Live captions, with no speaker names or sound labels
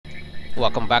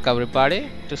Welcome back everybody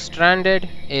to Stranded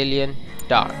Alien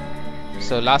Dark.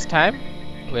 So last time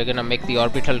we're gonna make the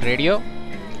orbital radio,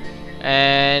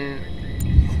 and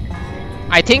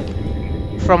I think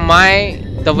from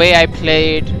the way I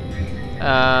played,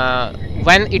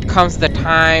 when it comes the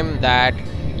time that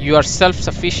you are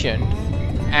self-sufficient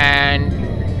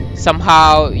and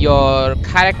somehow your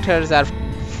characters are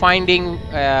finding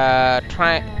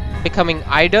becoming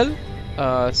idle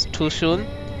too soon,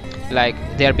 like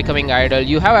they're becoming idle,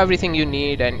 you have everything you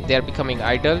need and they're becoming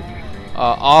idle.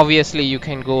 Obviously you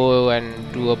can go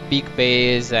and do a big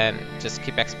base and just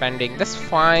keep expanding, that's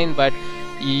fine, but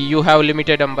you have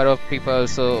limited number of people,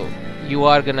 so you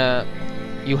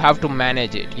have to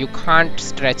manage it. You can't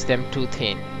stretch them too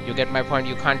thin. You get my point?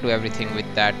 You can't do everything with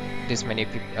this many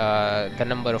people, the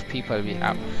number of people we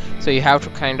have. So you have to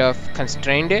kind of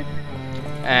constrain it,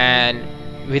 and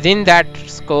within that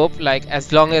scope, like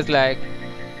as long as like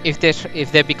if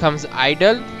they becomes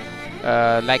idle,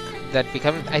 like that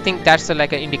becomes, I think that's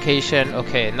like an indication,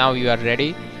 okay, now you are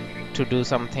ready to do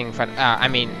something fun. I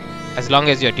mean, as long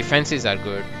as your defenses are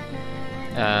good,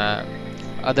 uh,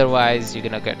 otherwise you're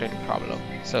gonna get in problem.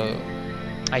 So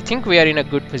I think we are in a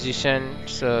good position,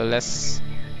 so let's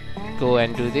go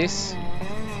and do this.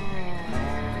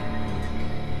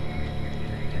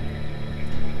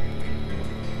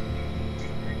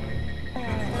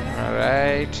 All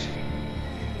right.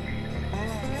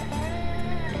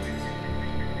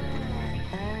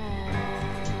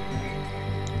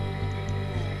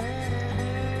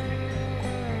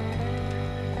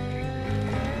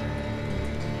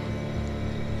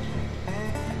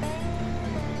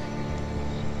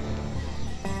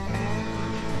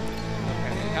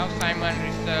 Simon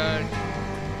research,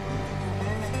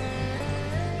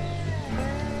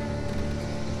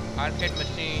 arcade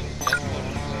machine,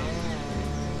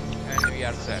 and we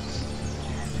are set.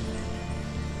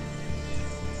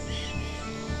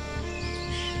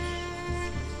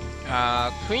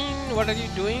 Queen, what are you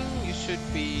doing? You should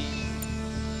be.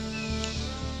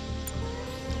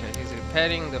 Okay, he's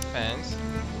repairing the fence.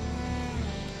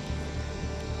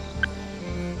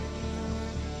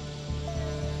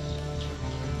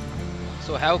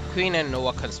 So have Queen and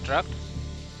Nova construct.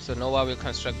 So Nova will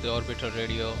construct the orbital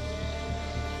radio.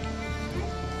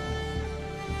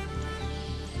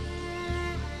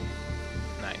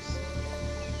 Nice.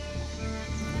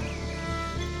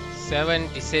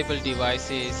 7 disabled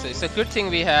devices. So it's a good thing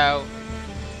we have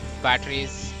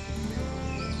batteries.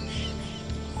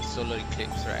 Solar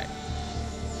eclipse, right?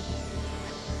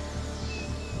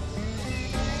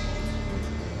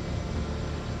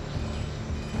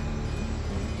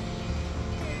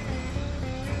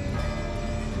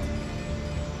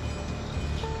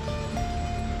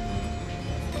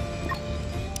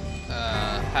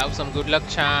 Have some good luck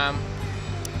charm.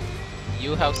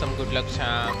 You have some good luck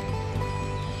charm.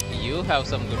 You have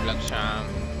some good luck charm.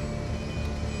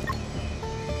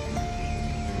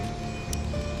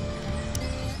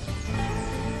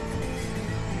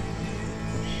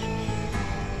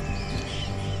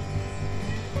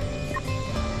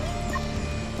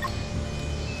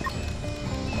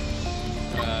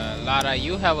 Lara,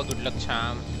 you have a good luck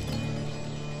charm.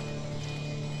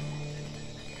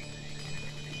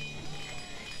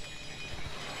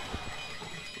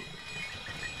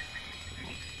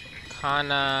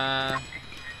 Kana.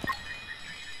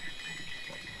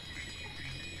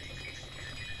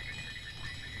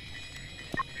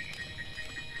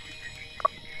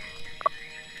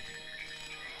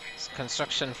 It's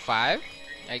construction 5,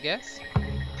 I guess.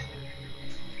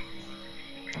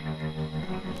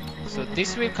 So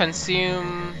this will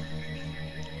consume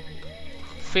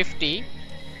 50.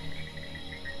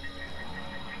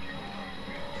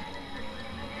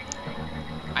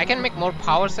 I can make more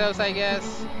power cells, I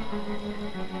guess.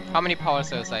 How many power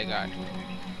cells I got?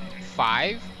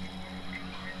 5.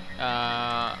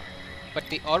 But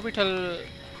the orbital,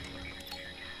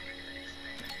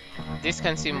 this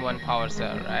consume 1 power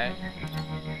cell, right?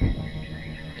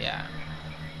 Yeah.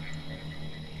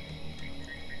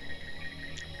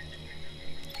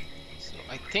 So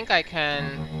I think I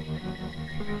can.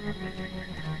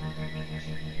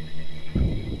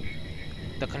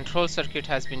 The control circuit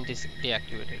has been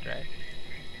deactivated, right?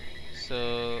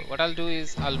 So what I'll do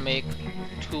is I'll make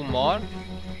 2 more,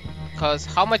 because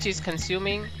how much is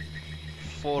consuming?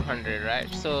 400,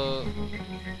 right? So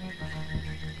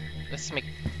let's make,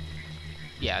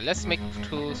 yeah, let's make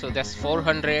 2, so that's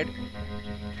 400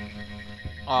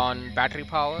 on battery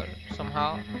power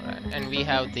somehow, right? And we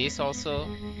have this also,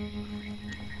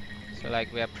 so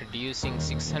like we are producing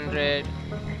 600.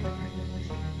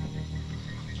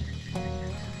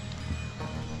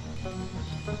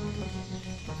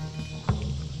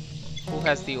 who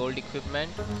has the old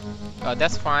equipment.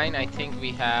 That's fine. I think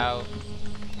we have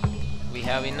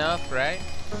enough, right?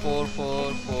 4,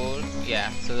 4, 4. Yeah.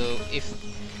 So if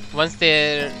once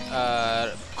they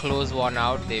close one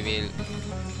out, they will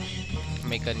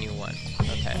make a new one.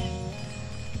 Okay.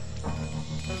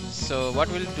 So what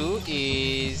we'll do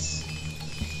is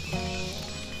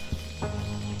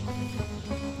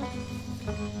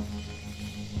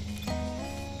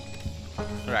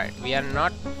right. We are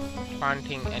not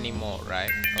planting anymore, right?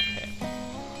 Okay.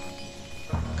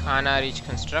 Khana reach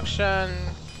construction.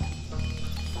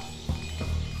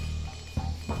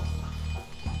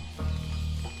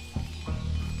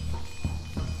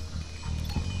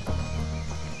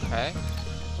 Okay.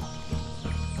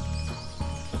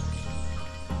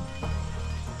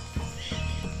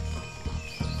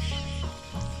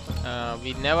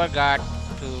 We never got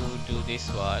to do this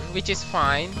one, which is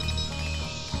fine.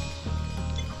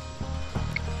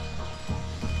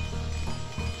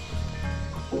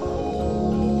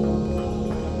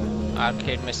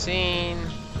 Arcade machine.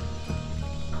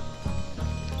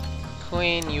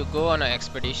 Queen, you go on an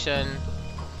expedition.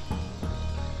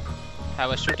 Have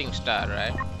a shooting star,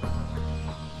 right?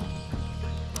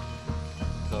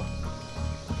 Go.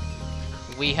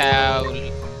 We have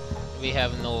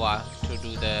Nova to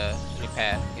do the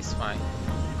repair. It's fine.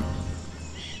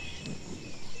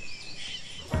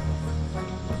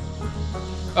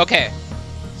 Okay.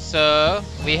 So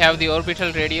we have the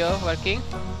orbital radio working.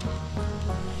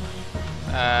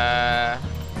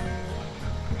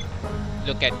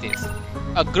 Look at this.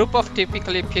 A group of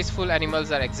typically peaceful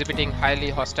animals are exhibiting highly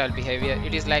hostile behavior.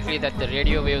 It is likely that the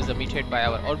radio waves emitted by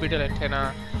our orbital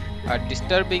antenna are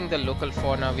disturbing the local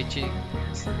fauna, which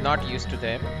is not used to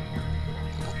them.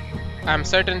 I'm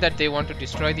certain that they want to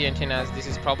destroy the antennas. This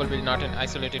is probably not an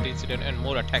isolated incident, and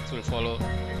more attacks will follow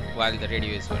while the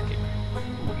radio is working.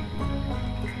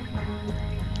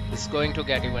 It's going to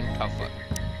get even tougher.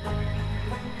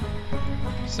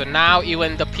 So now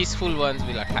even the peaceful ones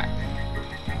will attack.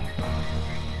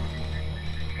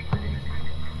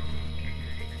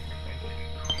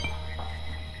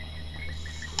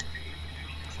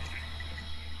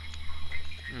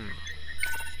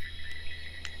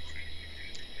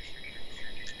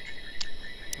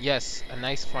 Yes, a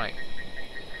nice find.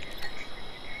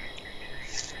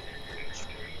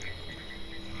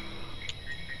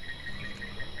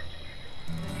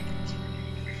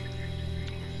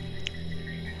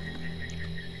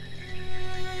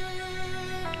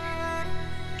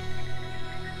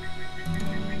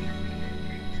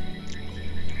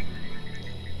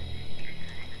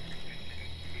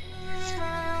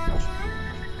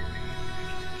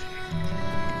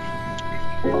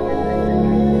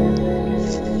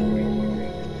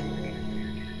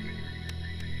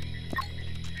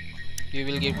 We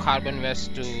will give carbon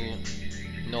vest to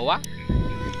Nova,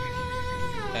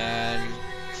 and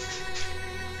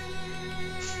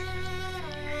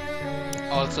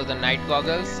also the night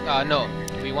goggles. No,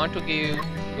 we want to give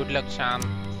good luck charm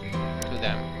to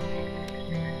them.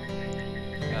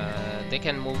 They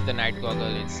can move the night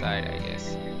goggle inside, I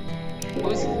guess.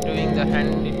 Who's doing the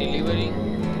hand delivering?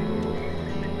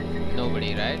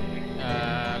 Nobody, right?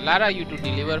 Lara, you do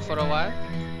deliver for a while.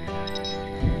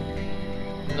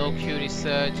 No Q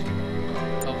research.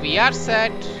 A VR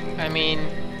set, I mean,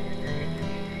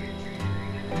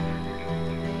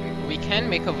 we can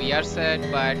make a VR set,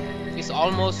 but it's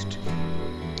almost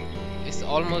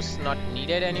not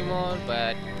needed anymore,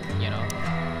 but you know.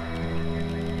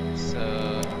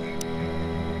 So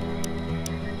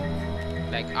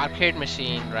like arcade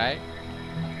machine, right?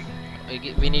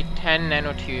 We need 10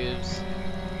 nanotubes.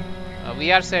 A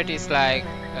VR set is like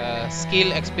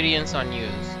skill experience on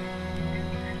use.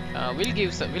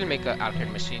 We'll make an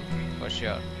arcade machine for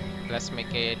sure. Let's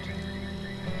make it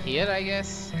here, I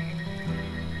guess.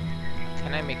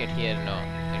 Can I make it here? No,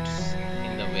 it's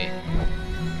in the way.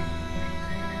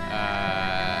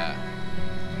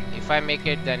 If I make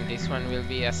it, then this one will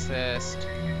be assessed.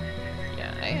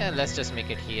 Yeah, let's just make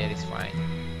it here. It's fine.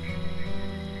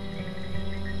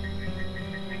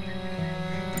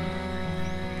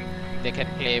 They can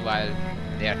play while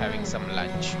they are having some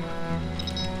lunch.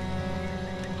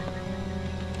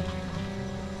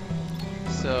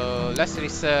 So let's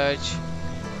research.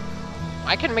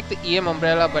 I can make the EM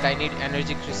umbrella, but I need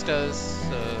energy crystals.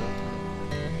 So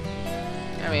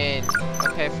I mean,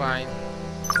 okay, fine.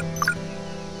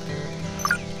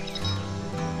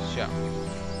 Sure.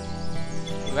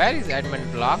 Where is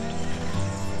Edmund blocked?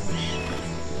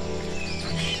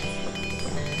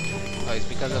 Oh, it's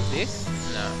because of this?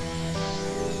 No.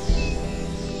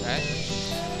 Right?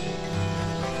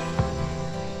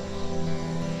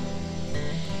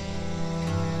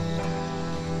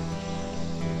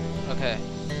 Okay.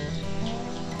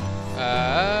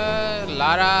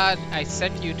 Lara, I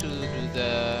set you to do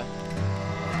the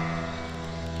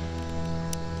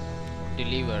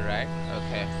deliver, right?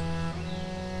 Okay.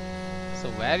 So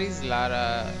where is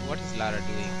Lara? What is Lara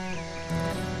doing?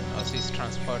 Oh, she's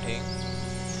transporting.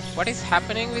 What is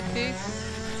happening with this?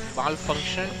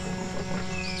 Malfunction?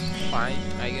 Fine,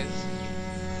 I guess.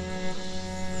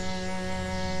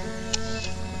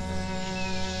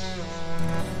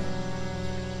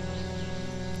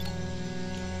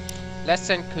 Let's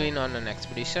send Queen on an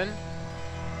expedition.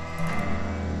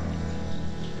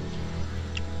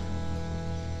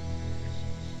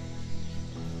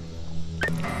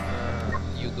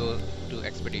 You go to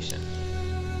expedition.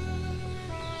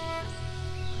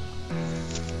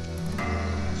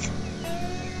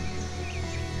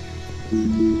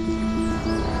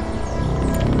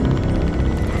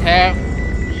 Okay.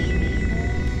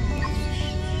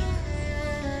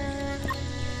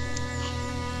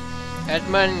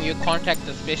 Edmund, you contact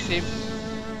the spaceship.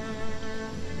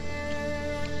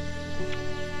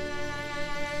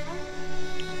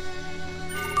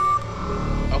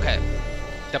 Okay.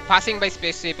 The passing by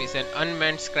spaceship is an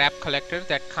unmanned scrap collector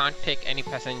that can't take any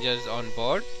passengers on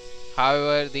board.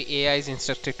 However, the AI is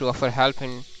instructed to offer help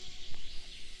in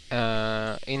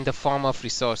the form of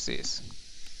resources.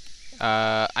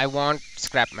 I want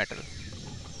scrap metal.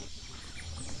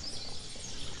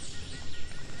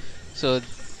 So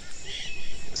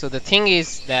the thing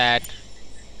is that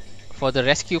for the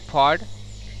rescue pod,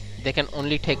 they can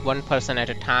only take one person at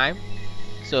a time.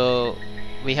 So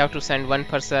we have to send one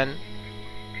person.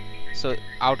 So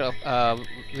out of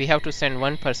we have to send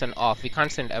one person off. We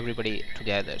can't send everybody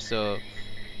together. So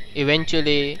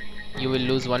eventually you will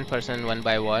lose one person one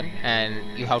by one,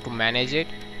 and you have to manage it.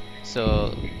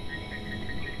 So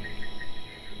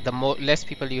the less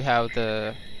people you have,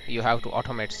 you have to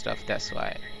automate stuff. That's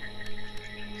why.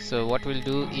 So what we'll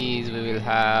do is we will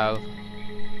have,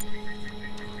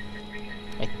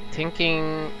 I'm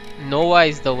thinking Nova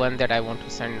is the one that I want to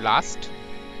send last.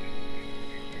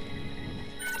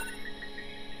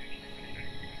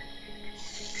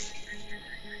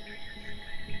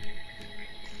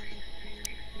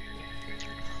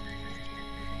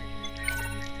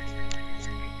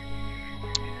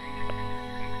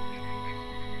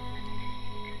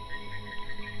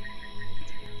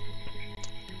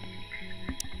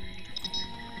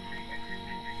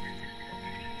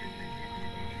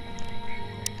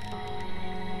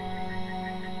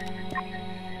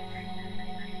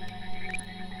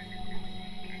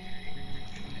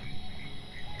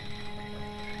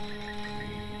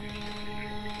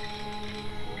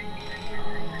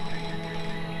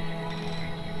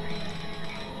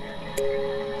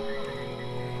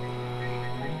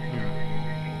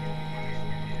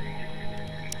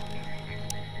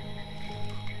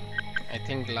 I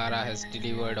think Lara has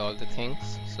delivered all the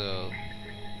things, so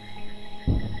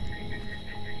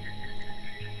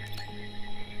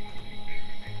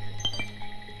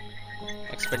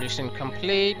expedition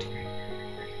complete.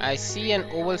 I see an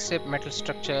oval-shaped metal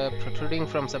structure protruding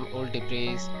from some old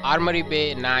debris. Armory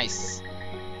bay, nice.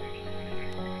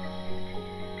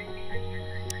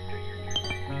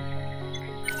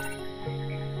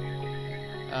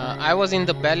 I was in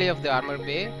the belly of the armor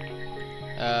bay,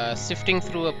 sifting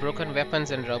through a broken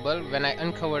weapons and rubble when I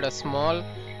uncovered a small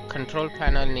control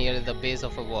panel near the base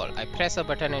of a wall. I press a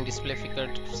button and display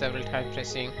flickered several times,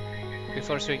 pressing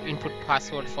before showing input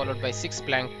password followed by 6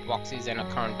 blank boxes and a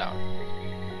countdown.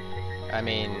 I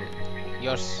mean,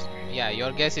 your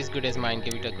guess is good as mine.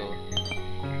 Give it a go.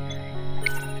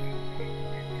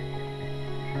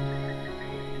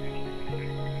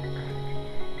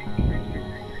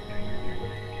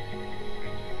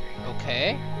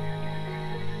 Okay.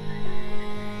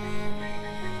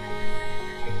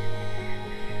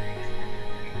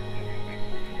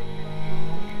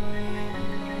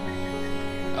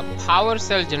 A power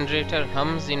cell generator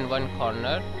hums in one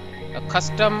corner. A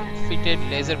custom-fitted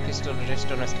laser pistol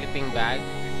rests on a sleeping bag.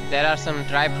 There are some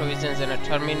dry provisions and a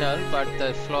terminal, but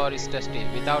the floor is dusty,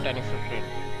 without any footprint.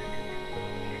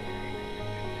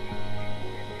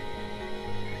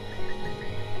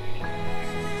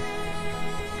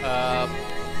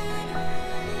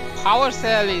 Power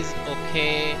cell is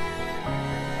okay.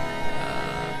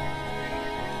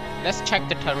 Let's check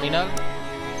the terminal.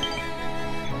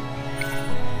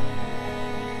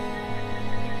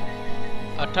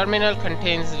 A terminal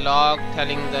contains log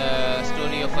telling the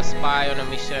story of a spy on a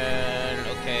mission.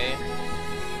 Okay.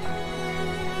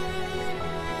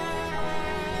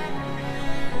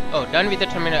 Oh, done with the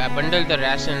terminal. I bundled the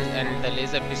rations and the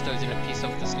laser pistols in a piece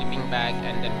of the sleeping bag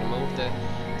and then removed the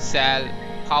cell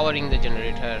powering the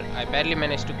generator. I barely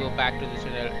managed to go back to the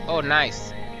tunnel. Oh,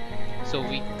 nice. So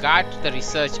we got the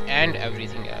research and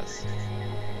everything else.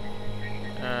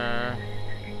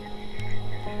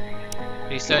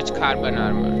 Research carbon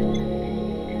armor.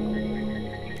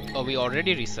 Oh, we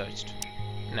already researched.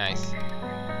 Nice.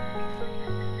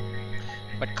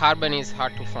 But carbon is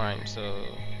hard to find, so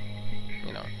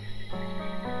you know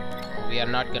we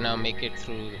are not gonna make it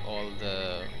through all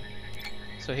the.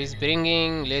 So he's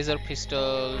bringing laser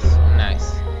pistols. Nice.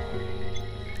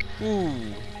 Ooh.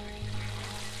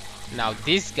 Now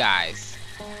these guys.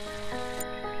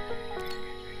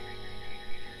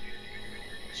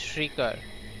 Shrieker.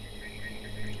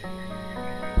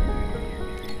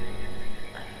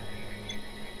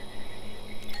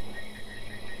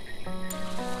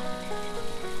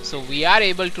 So we are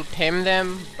able to tame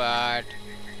them, but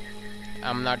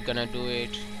I'm not gonna do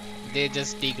it. They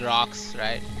just dig rocks,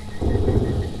 right?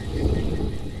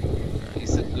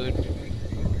 It's a good.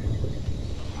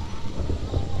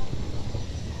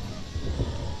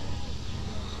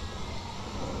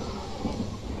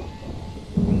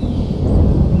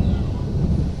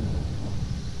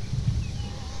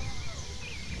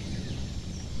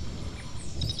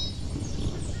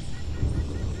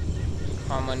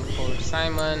 Common Cold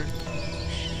Simon.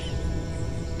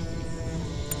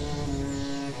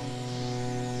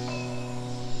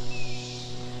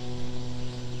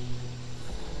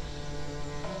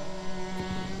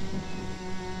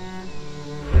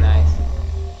 Nice.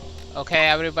 Okay,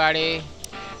 everybody,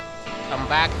 come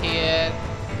back here.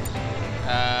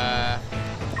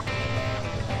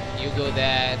 You go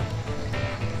there.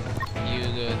 You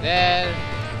go there.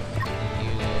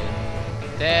 You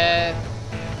go there.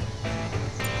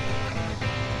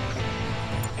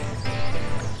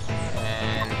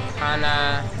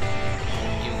 Hana,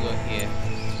 you go here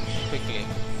quickly.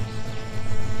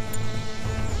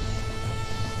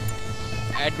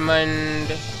 Edmund,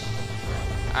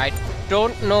 I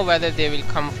don't know whether they will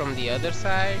come from the other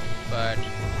side, but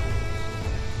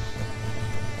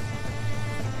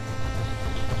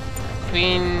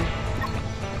Queen,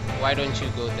 why don't you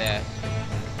go there?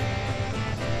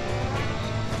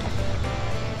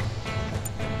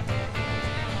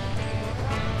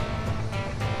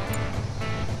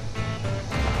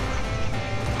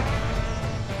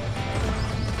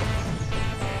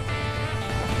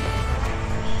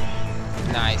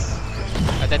 Nice.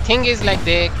 The thing is, like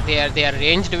they are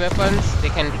ranged weapons. They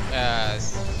can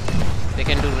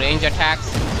do range attacks,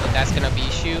 so that's gonna be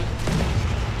issue.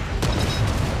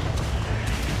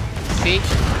 See?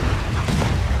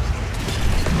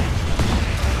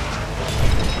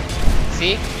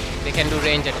 See? They can do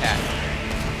range attack.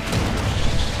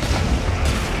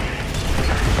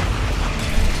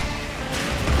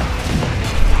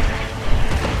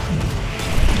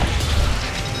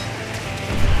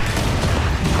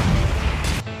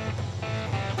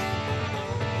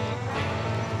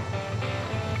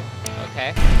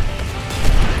 Okay.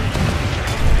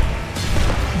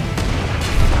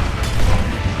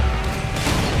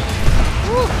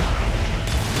 Woo.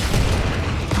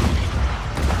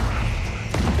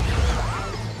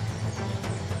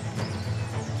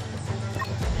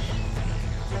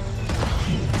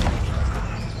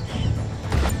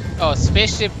 Oh,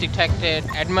 spaceship detected.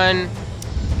 Edmund,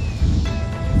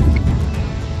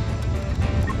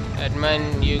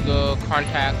 you go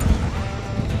contact.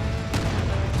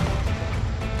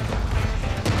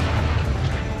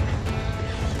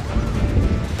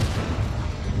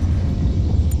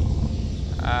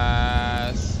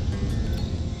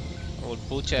 We'll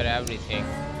butcher everything.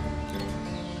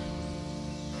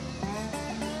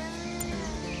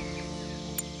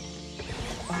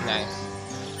 Nice.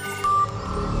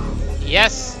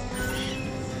 Yes!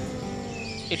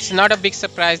 It's not a big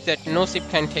surprise that no ship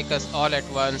can take us all at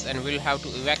once, and we'll have to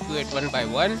evacuate one by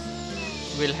one.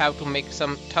 We'll have to make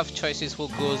some tough choices, who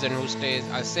goes and who stays.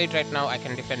 I'll say it right now, I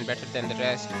can defend better than the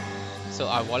rest, so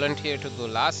I volunteer to go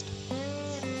last.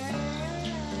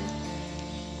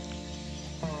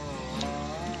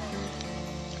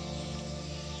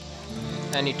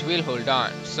 And it will hold on.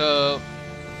 So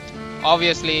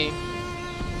obviously,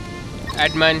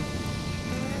 Edmund,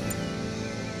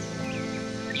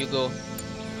 you go.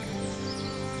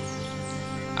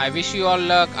 I wish you all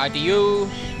luck. Adieu.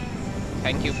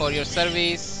 Thank you for your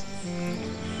service.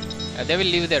 They will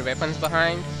leave their weapons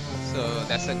behind, so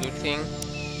that's a good thing.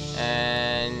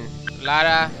 And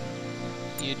Lara,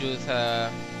 you do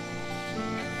the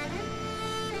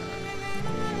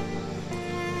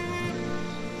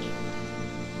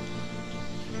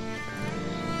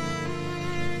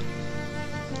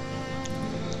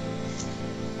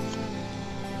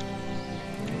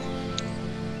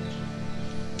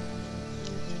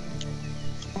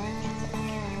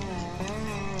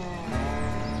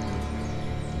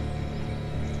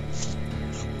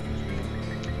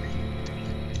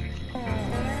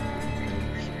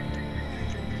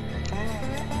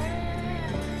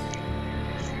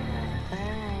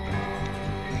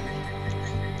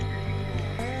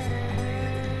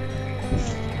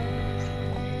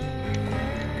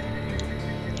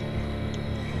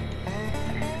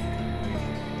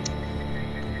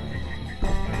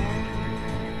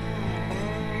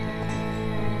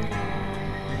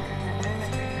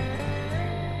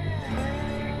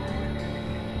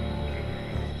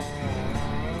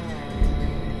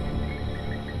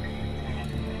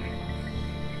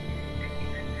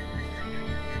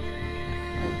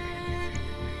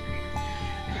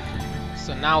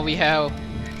So now we have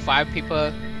 5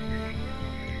 people.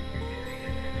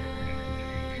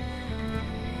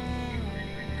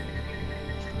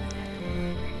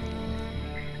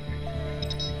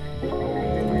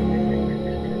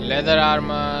 Leather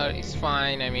armor is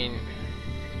fine, I mean.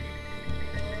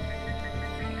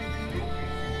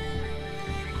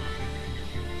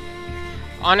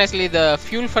 Honestly, the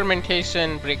fuel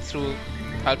fermentation breakthrough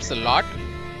helps a lot.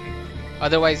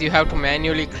 Otherwise, you have to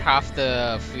manually craft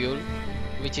the fuel,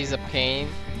 which is a pain.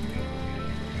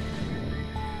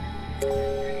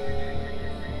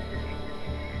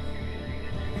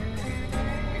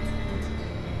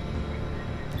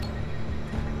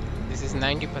 This is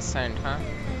 90%, huh?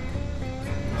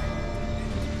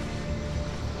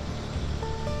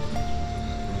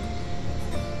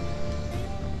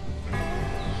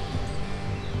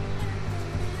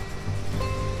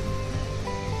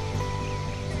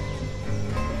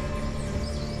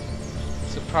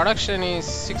 Production is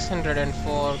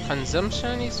 604,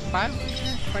 consumption is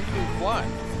 521.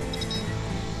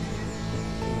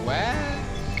 Well,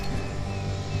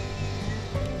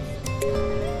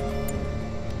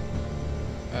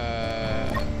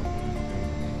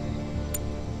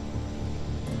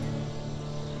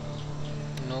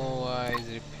 Noah is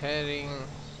repairing.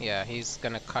 Yeah, he's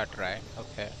gonna cut, right?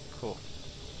 Okay, cool.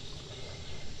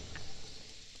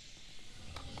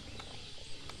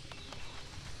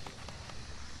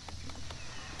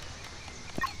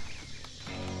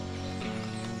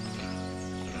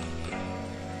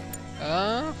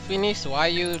 Finish, why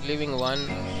you leaving one?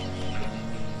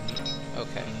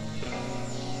 Okay.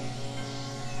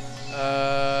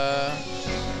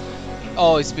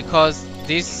 Oh, it's because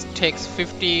this takes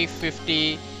 50,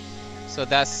 50, so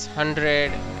that's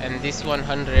 100, and this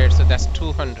 100, so that's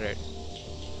 200.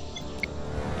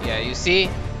 Yeah, you see?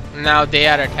 Now they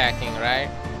are attacking, right?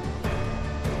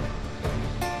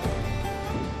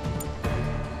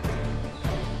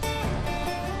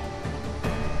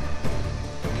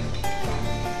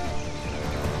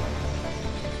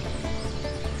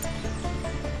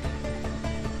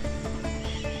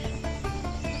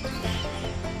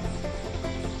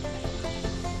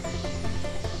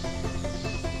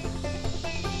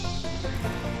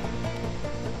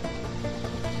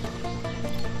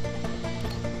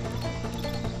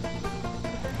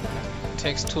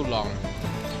 Takes too long.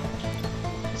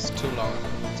 It's too long.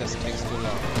 It just takes too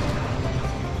long.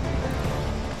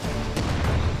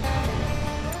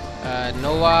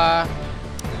 Noah,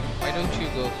 why don't you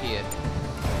go here?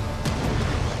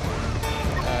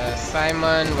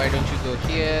 Simon, why don't you go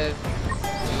here?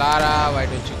 Lara, why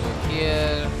don't you go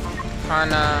here?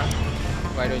 Hannah,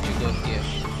 why don't you go here?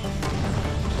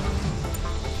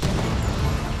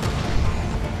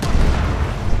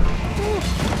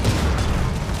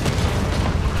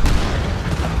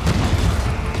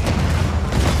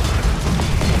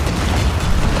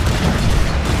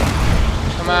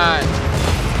 Come on.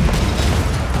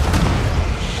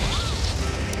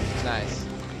 Nice.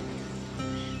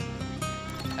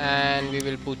 And we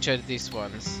will butcher these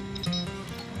ones.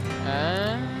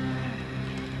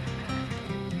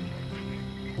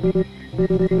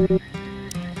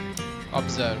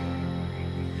 Observe.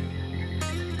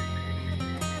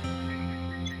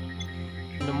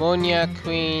 Pneumonia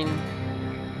queen.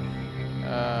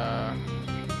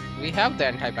 We have the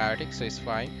antibiotic, so it's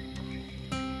fine.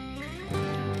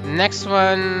 Next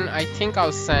one, I think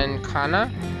I'll send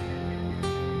Kana.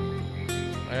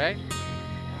 Alright.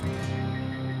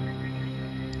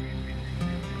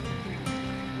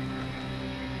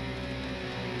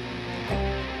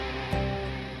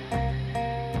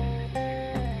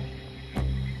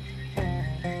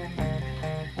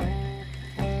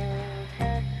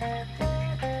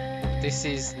 This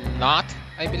is not,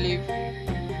 I believe.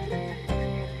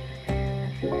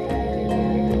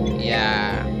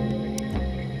 Yeah.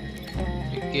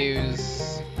 It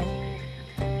gives,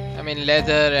 I mean,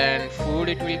 leather and food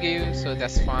it will give, so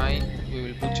that's fine. We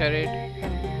will butcher it.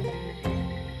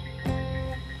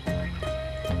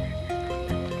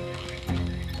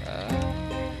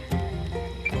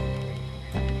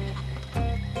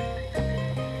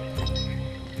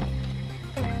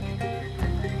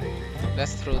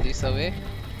 Let's throw this away.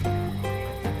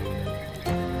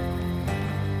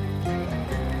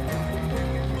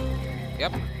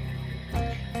 Yep.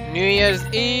 New Year's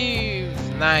Eve.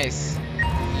 Nice.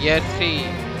 Year 3.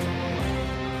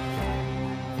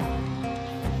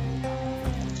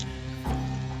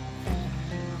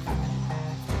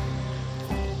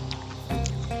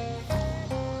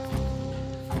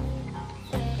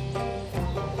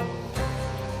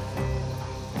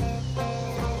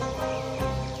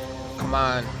 Come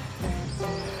on.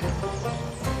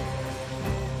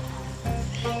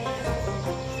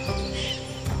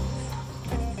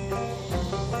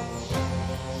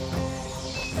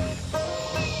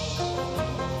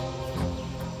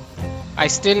 I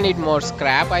still need more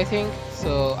scrap, I think.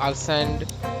 So I'll send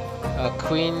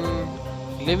Queen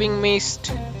Living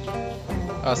Mist.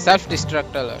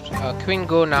 Self-destruct alert. Queen,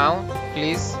 go now,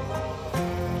 please.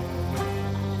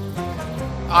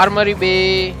 Armory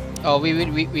Bay. Oh,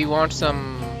 we want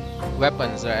some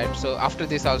weapons, right? So after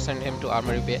this, I'll send him to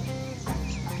Armory Bay.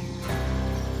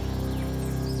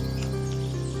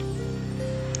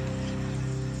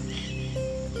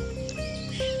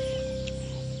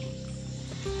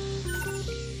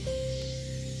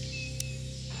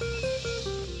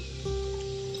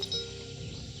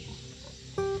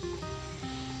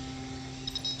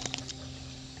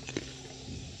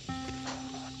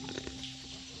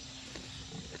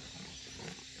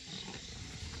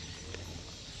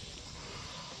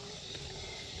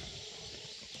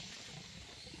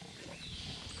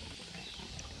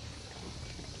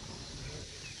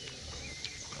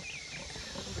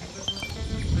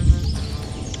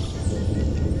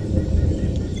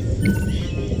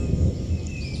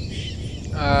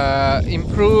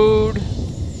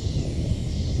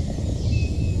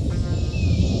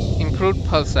 Improved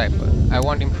pulse rifle. I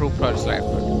want improved pulse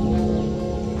rifle.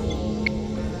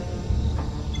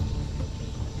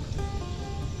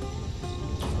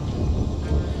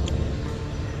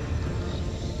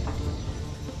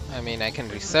 I mean, I can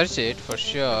research it for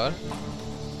sure.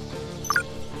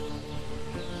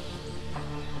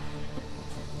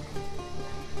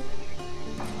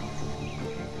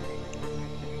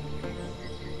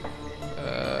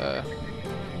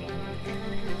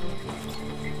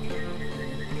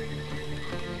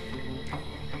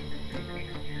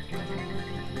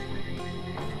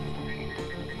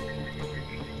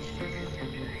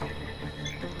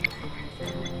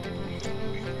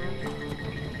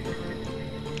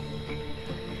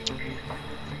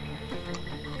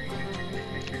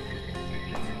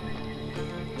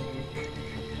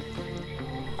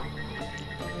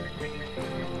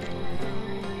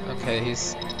 Okay,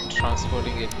 he's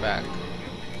transporting it back.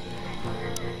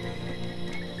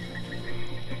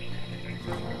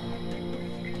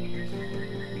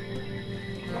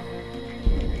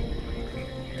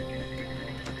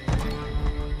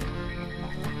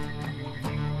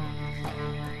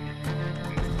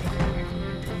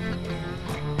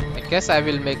 I guess I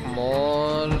will make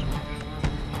more.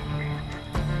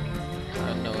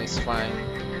 No, it's fine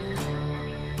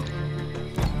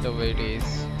the way it is.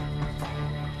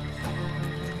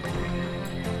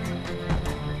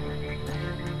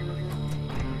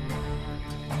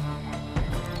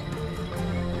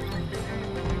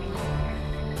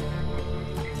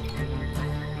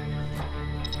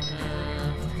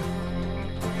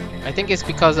 I think it's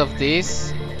because of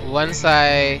this. Once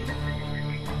I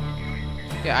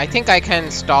think I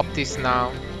can stop this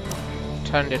now.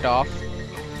 Turn it off.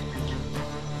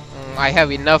 I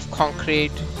have enough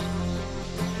concrete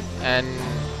and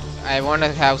I want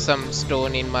to have some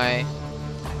stone in my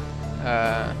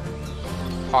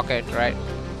pocket, right?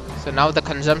 So now the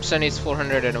consumption is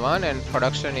 401 and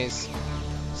production is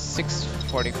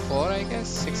 644, I guess.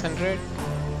 600.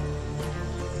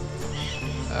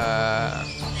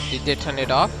 Did they turn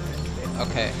it off?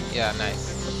 Okay, yeah,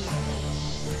 nice.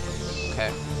 Okay.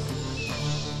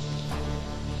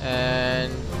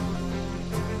 And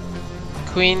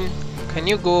Queen, can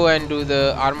you go and do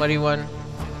the armory one?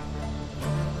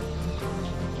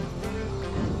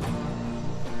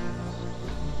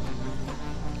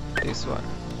 This one.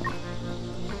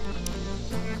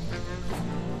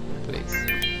 Please.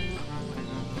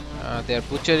 They're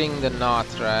butchering the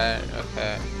north, right?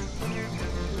 Okay.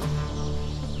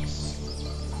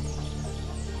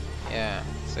 Yeah,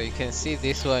 so you can see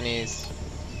this one is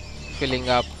filling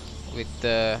up with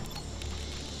the...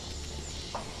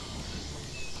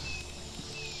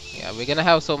 Yeah, we're gonna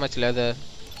have so much leather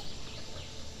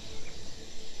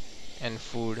and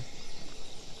food.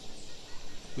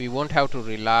 We won't have to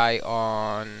rely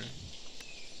on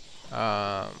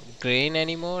grain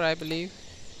anymore, I believe.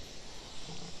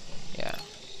 Yeah,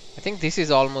 I think this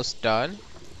is almost done.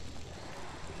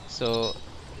 So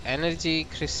energy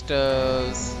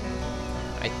crystals,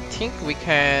 I think we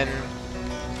can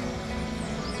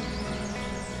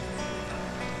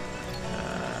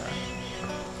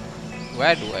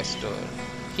where do I store?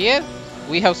 Here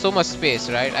we have so much space,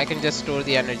 right? I can just store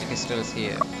the energy crystals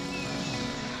here.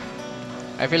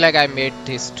 I feel like I made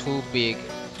this too big,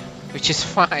 which is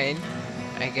fine,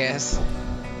 I guess.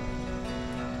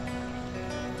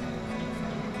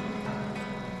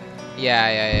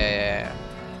 Yeah.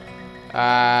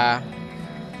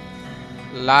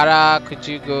 Lara, could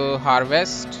you go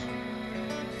harvest?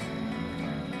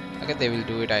 Okay, they will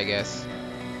do it, I guess.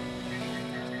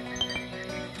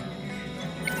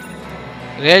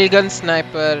 Railgun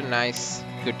sniper, nice.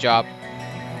 Good job.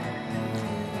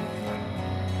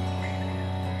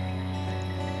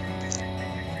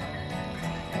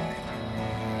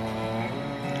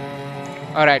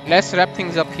 Alright, let's wrap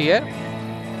things up here.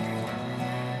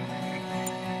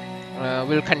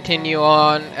 We'll continue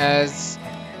on as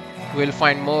we'll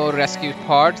find more rescue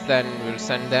pods, then we'll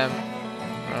send them.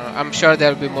 I'm sure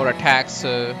there'll be more attacks,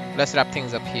 so let's wrap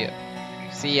things up here.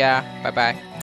 See ya. Bye bye.